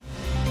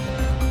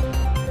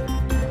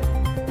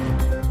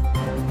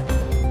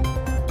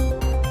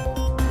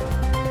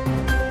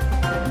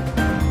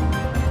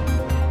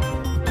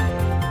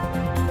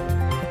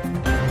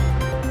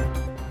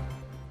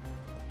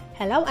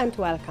Hello and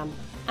welcome.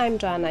 I'm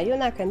Joanna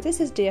Junak and this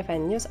is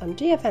GFN News on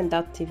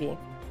GFN.tv.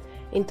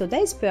 In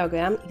today's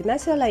program,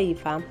 Ignacio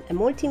Leiva, a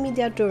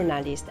multimedia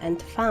journalist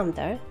and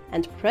founder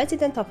and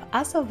president of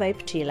ASO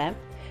Vape Chile,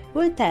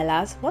 will tell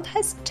us what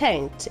has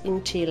changed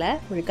in Chile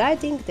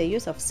regarding the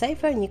use of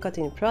safer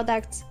nicotine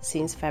products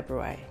since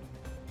February.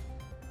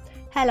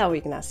 Hello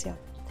Ignacio.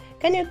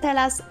 Can you tell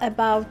us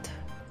about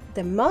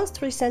the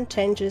most recent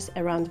changes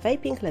around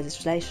vaping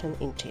legislation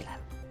in Chile?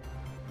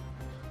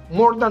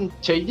 More than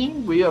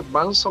changing, we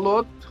advanced a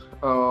lot.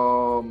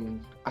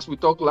 As we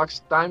talked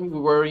last time, we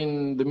were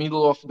in the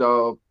middle of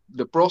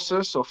the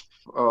process of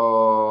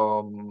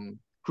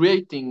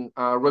creating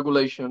a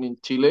regulation in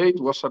Chile. It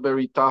was a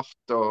very tough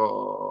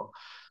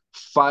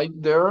fight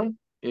there.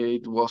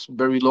 It was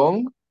very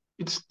long.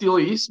 It still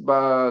is,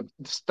 but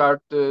it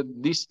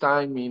started this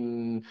time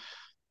in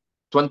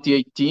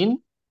 2018,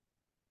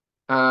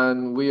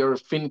 and we are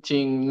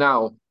finishing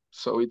now.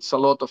 So it's a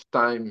lot of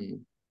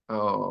time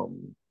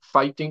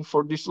fighting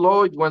for this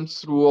law. It went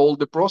through all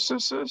the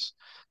processes.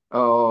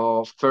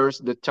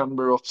 First the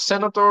Chamber of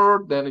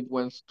Senator, then it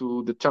went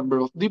to the Chamber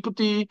of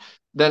Deputy,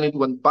 then it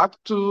went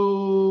back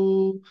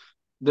to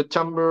the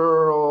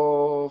Chamber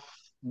of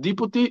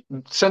Deputy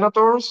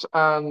Senators,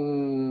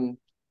 and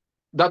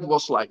that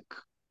was like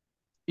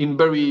in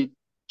very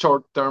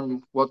short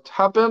term what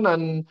happened,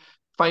 and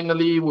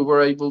finally we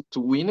were able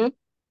to win it.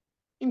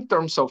 In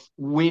terms of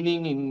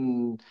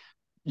winning,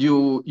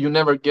 you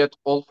never get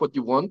all what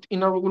you want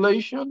in a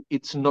regulation.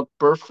 It's not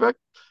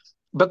perfect,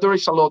 but there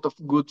is a lot of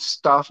good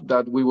stuff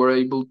that we were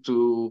able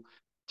to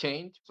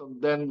change. So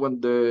then when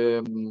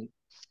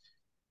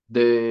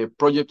the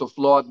project of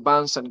law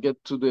advanced and get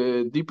to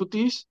the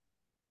deputies,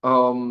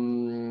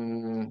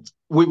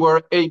 we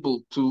were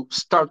able to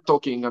start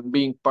talking and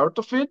being part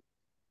of it.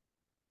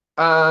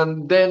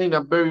 And then in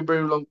a very,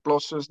 very long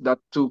process that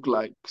took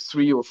like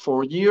 3 or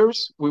 4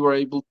 years, we were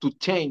able to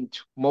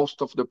change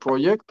most of the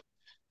project.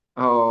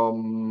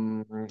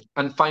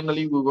 And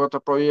finally, we got a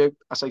project.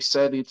 As I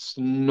said, it's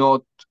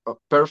not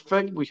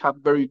perfect. We have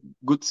very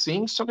good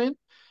things on it.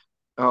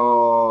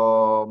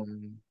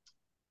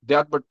 The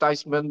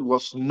advertisement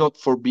was not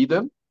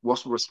forbidden,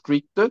 was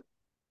restricted.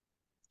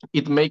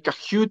 It make a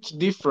huge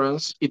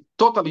difference. It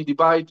totally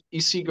divide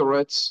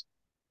e-cigarettes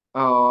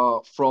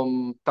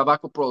from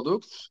tobacco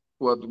products,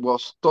 what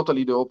was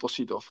totally the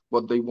opposite of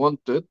what they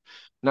wanted.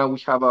 Now we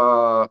have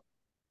a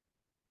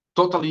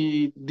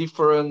totally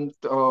different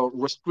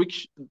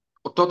restriction,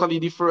 totally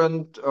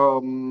different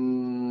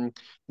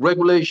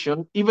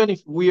regulation. Even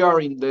if we are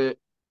in the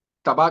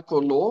tobacco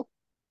law,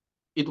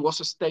 it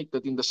was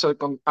stated in the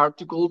second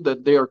article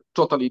that they are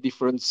totally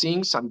different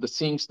things, and the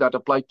things that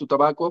apply to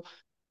tobacco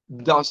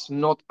does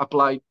not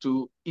apply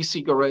to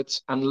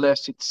e-cigarettes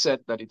unless it's said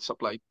that it's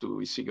applied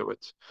to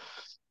e-cigarettes.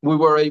 We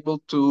were able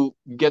to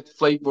get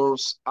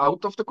flavors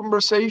out of the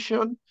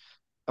conversation.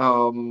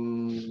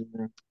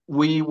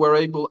 We were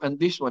able, and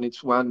this one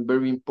is one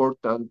very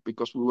important,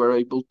 because we were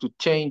able to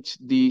change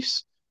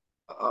this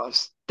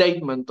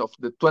statement of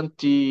the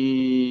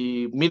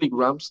 20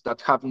 milligrams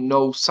that have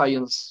no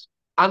science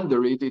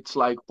under it. It's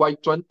like, why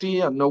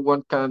 20? And no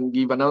one can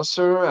give an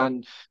answer.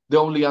 And the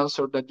only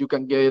answer that you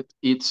can get,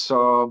 it's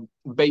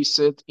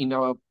based in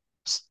a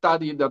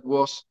study that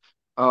was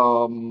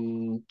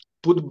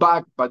put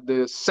back by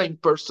the same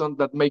person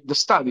that made the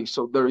study.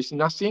 So there is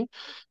nothing.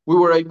 We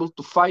were able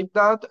to fight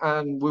that,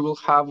 and we will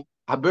have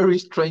a very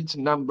strange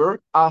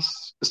number,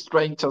 as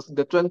strange as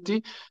the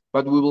 20,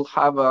 but we will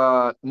have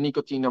a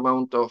nicotine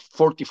amount of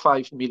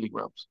 45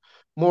 milligrams.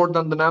 More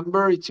than the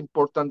number, it's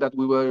important that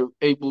we were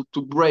able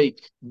to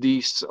break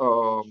this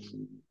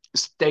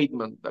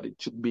statement that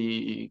it should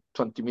be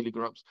 20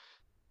 milligrams.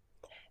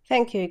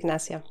 Thank you,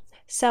 Ignacio.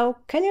 So,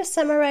 can you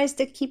summarize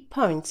the key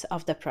points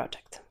of the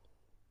project?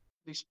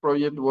 This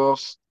project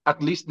was,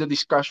 at least the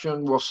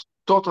discussion was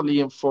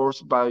totally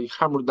enforced by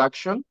harm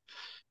reduction.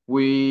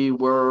 We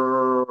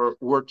were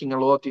working a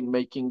lot in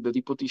making the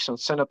deputies and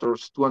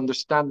senators to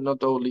understand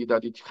not only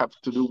that it had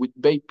to do with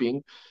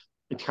vaping,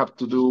 it had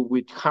to do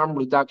with harm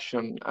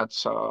reduction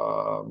as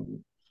a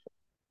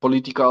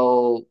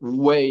political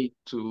way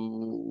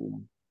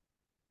to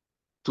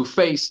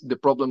face the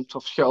problems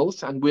of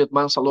health. And we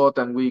advanced a lot,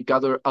 and we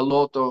gathered a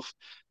lot of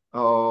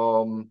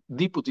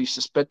deputies,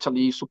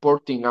 especially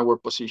supporting our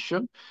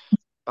position.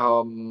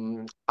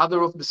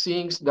 Other of the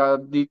things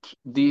that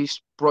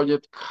this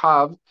project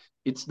have,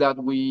 it's that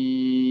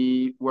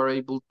we were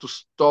able to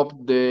stop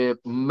the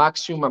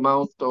maximum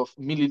amount of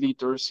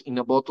milliliters in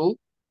a bottle.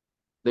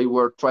 They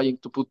were trying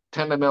to put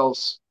 10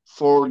 mLs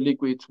for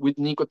liquids with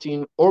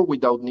nicotine or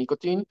without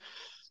nicotine.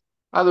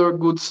 Other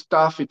good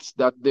stuff, it's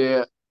that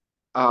the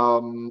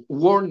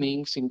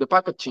warnings in the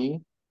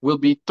packaging will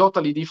be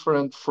totally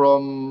different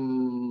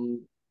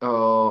from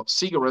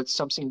cigarettes,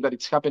 something that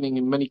is happening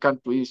in many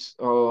countries,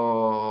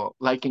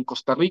 like in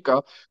Costa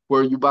Rica,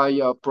 where you buy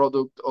a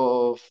product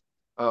of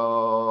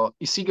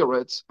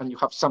e-cigarettes and you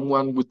have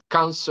someone with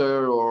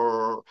cancer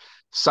or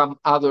some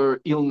other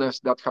illness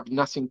that have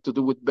nothing to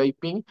do with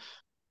vaping.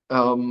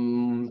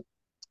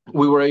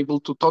 We were able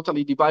to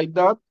totally divide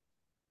that.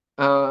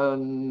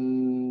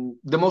 And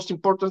the most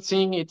important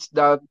thing is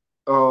that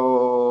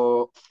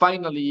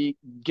finally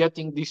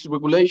getting this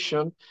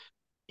regulation,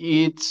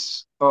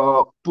 it's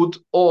put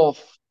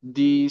off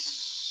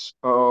this.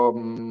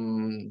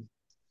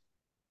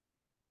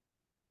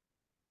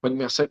 Wait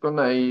me a second,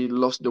 I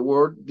lost the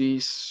word.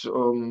 This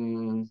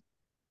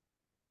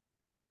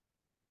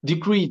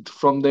decree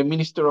from the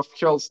Minister of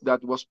Health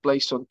that was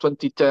placed on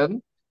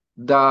 2010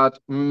 that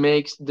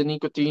makes the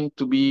nicotine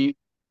to be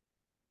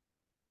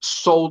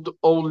sold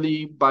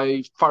only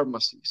by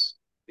pharmacies.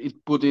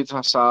 It put it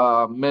as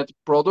a med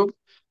product.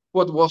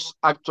 What was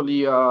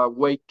actually a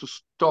way to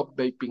stop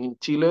vaping in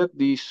Chile.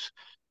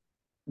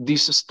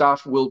 This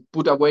staff will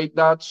put away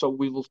that, so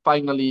we will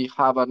finally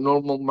have a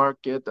normal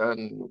market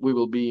and we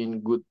will be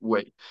in good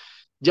way.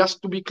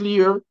 Just to be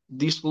clear,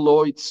 this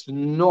law is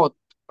not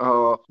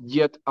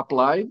yet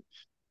applied.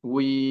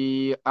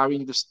 We are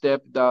in the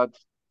step that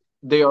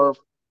there are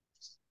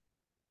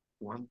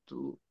 1,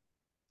 2,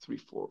 3,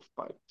 4,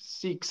 5,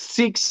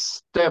 6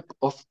 step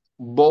of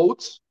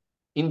votes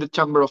in the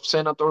Chamber of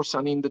Senators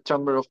and in the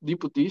Chamber of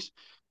Deputies.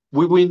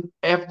 We win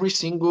every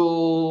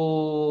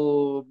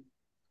single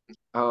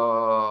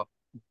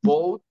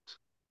vote.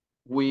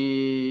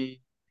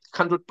 We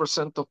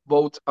 100% of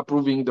votes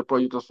approving the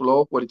project of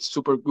law, what is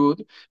super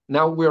good.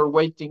 Now we are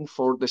waiting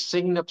for the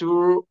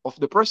signature of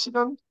the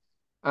president,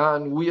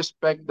 and we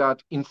expect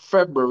that in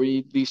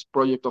February this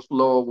project of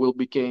law will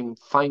become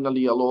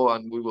finally a law,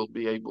 and we will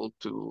be able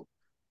to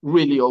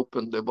really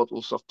open the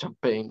bottles of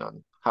champagne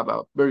and have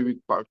a very big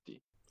party.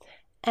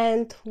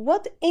 And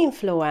what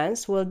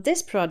influence will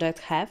this project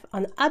have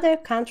on other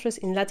countries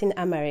in Latin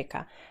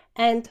America?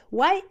 And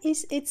why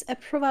is its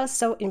approval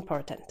so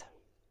important?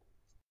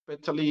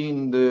 Especially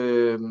in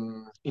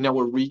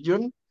our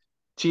region,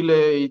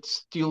 Chile is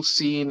still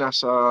seen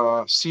as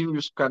a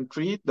serious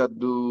country that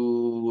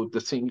do the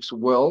things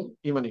well,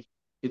 even if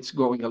it's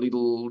going a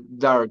little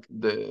dark.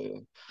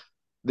 The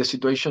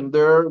situation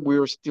there,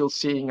 we're still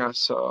seeing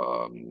as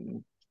a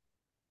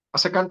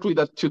country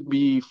that should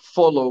be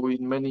followed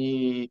in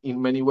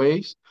many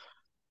ways.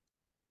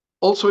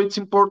 Also, it's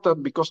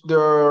important because there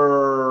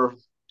are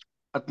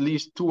at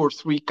least 2 or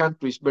 3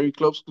 countries very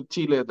close to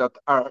Chile that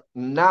are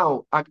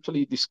now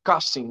actually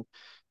discussing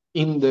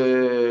in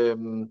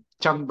the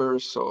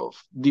chambers of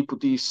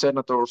deputies,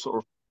 senators,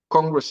 or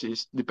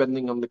congresses,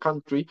 depending on the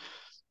country,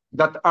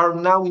 that are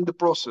now in the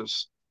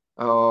process.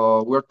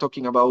 We're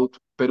talking about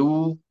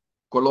Peru,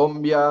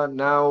 Colombia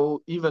now,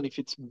 even if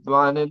it's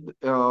banned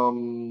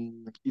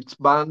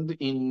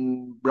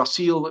in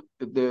Brazil.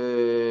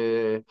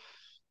 The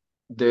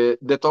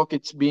talk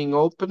it's being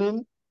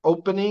opening.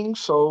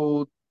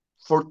 So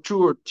for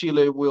sure,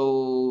 Chile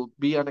will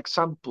be an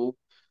example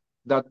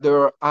that there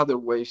are other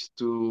ways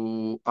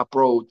to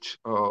approach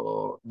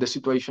the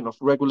situation of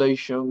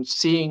regulation,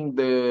 seeing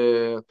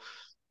the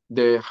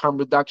harm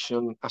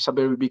reduction as a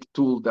very big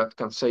tool that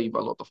can save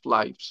a lot of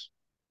lives.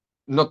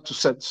 Not to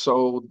say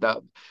so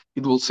that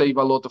it will save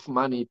a lot of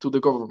money to the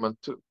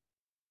government too.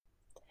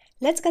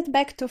 Let's get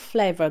back to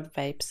flavored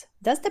vapes.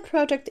 Does the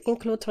project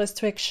include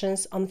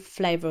restrictions on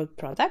flavored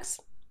products?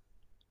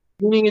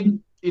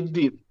 Meaning it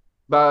did,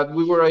 but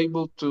we were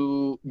able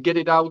to get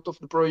it out of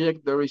the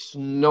project. There is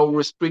no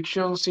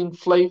restrictions in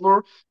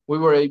flavor. We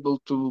were able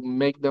to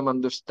make them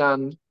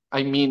understand.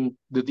 I mean,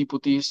 the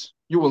deputies,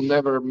 you will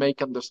never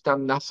make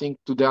understand nothing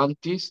to the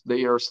aunties.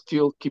 They are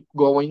still keep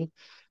going.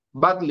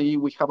 Badly,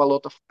 we have a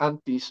lot of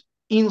aunties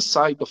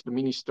inside of the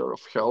Minister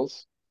of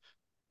Health.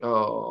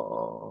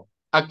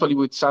 Actually,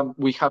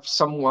 we have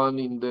someone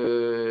in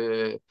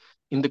the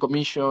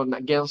commission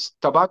against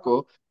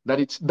tobacco that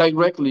it's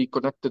directly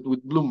connected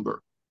with Bloomberg.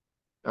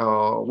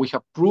 We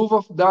have proof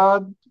of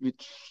that.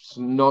 It's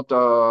not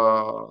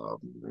a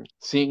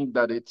thing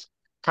that it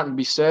can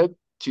be said.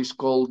 She's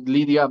called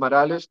Lydia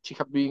Morales. She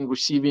has been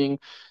receiving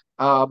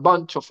a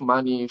bunch of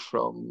money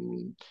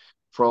from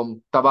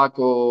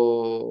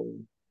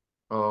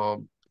uh,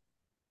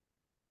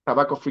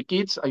 tobacco free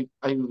kids. I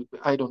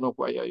don't know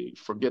why I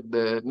forget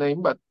the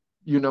name, but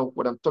you know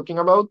what I'm talking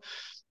about.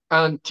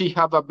 And she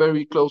have a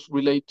very close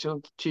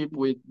relationship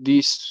with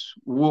this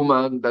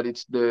woman that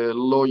is the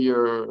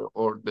lawyer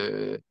or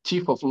the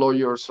chief of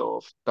lawyers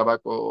of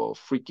tobacco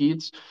free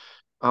kids.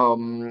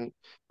 And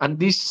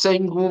this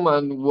same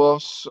woman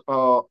was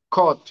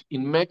caught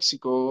in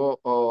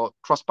Mexico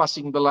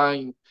trespassing the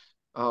line,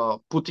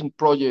 putting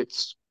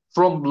projects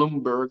from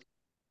Bloomberg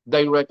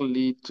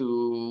directly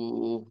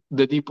to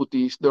the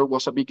deputies. There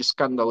was a big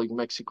scandal in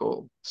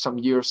Mexico some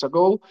years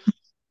ago,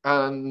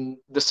 and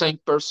the same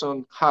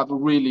person have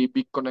really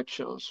big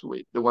connections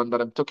with the one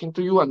that I'm talking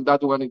to you, and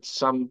that one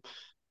is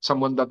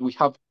someone that we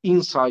have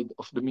inside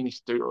of the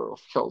Ministry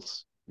of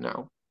Health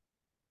now.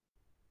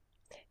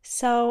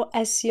 So,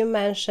 as you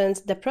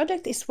mentioned, the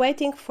project is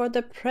waiting for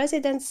the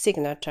president's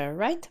signature,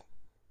 right?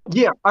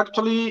 Yeah,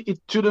 actually,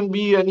 it shouldn't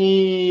be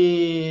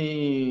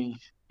any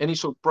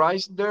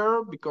surprise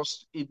there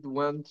because it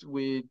went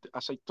with,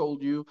 as I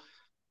told you,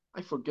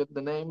 I forget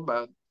the name,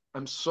 but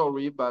I'm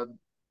sorry, but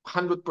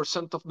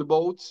 100% of the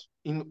votes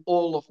in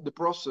all of the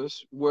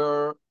process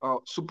were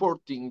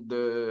supporting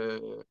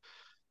the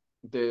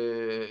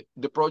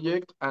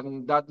project,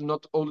 and that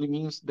not only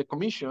means the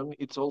commission,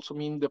 it's also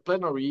mean the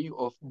plenary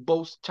of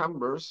both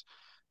chambers.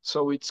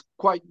 So it's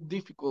quite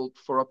difficult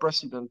for a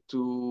president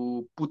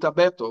to put a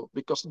veto,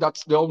 because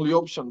that's the only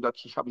option that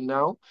he have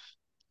now,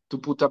 to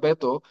put a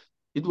veto.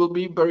 It will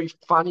be very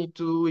funny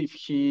too if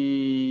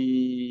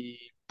he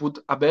put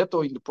a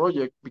veto in the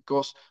project,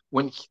 because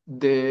when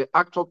the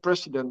actual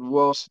president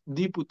was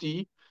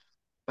deputy,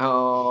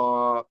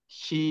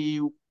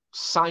 he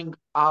signed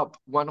up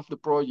one of the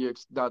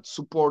projects that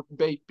support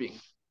vaping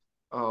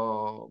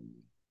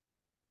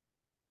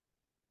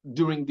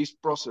during this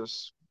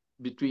process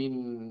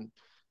between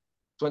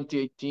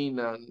 2018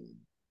 and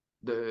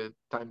the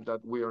time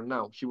that we are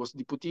now. He was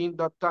deputy in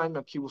that time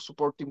and he was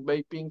supporting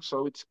vaping,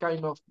 so it's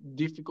kind of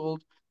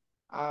difficult.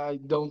 I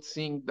don't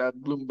think that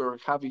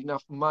Bloomberg have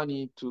enough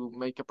money to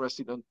make a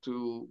president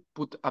to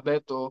put a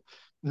veto,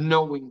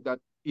 knowing that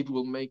it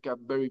will make a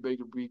very, very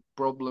big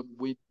problem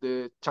with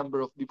the Chamber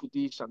of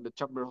Deputies and the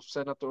Chamber of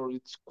Senators.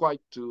 It's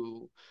quite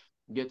to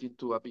get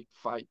into a big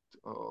fight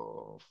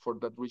for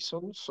that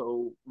reason.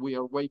 So we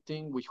are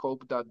waiting. We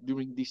hope that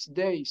during these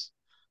days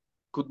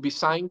could be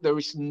signed. There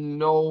is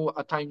no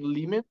a time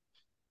limit,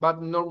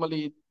 but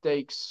normally it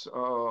takes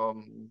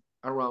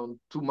around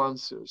 2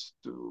 months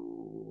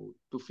to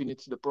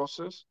finish the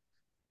process,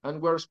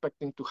 and we're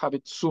expecting to have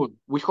it soon.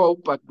 We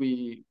hope, but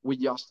we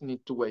just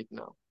need to wait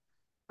now.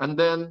 And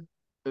then,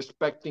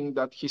 expecting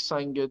that he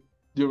signed it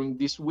during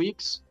these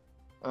weeks,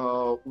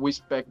 we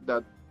expect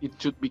that it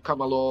should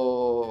become a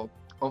law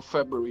on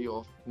February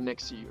of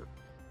next year.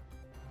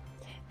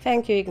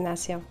 Thank you,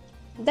 Ignacio.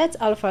 That's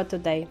all for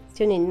today.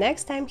 Tune in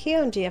next time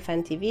here on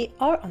GFN TV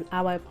or on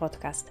our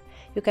podcast.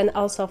 You can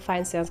also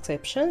find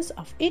transcriptions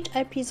of each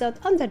episode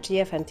on the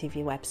GFN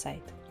TV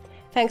website.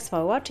 Thanks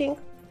for watching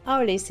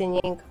or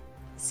listening.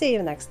 See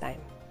you next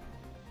time.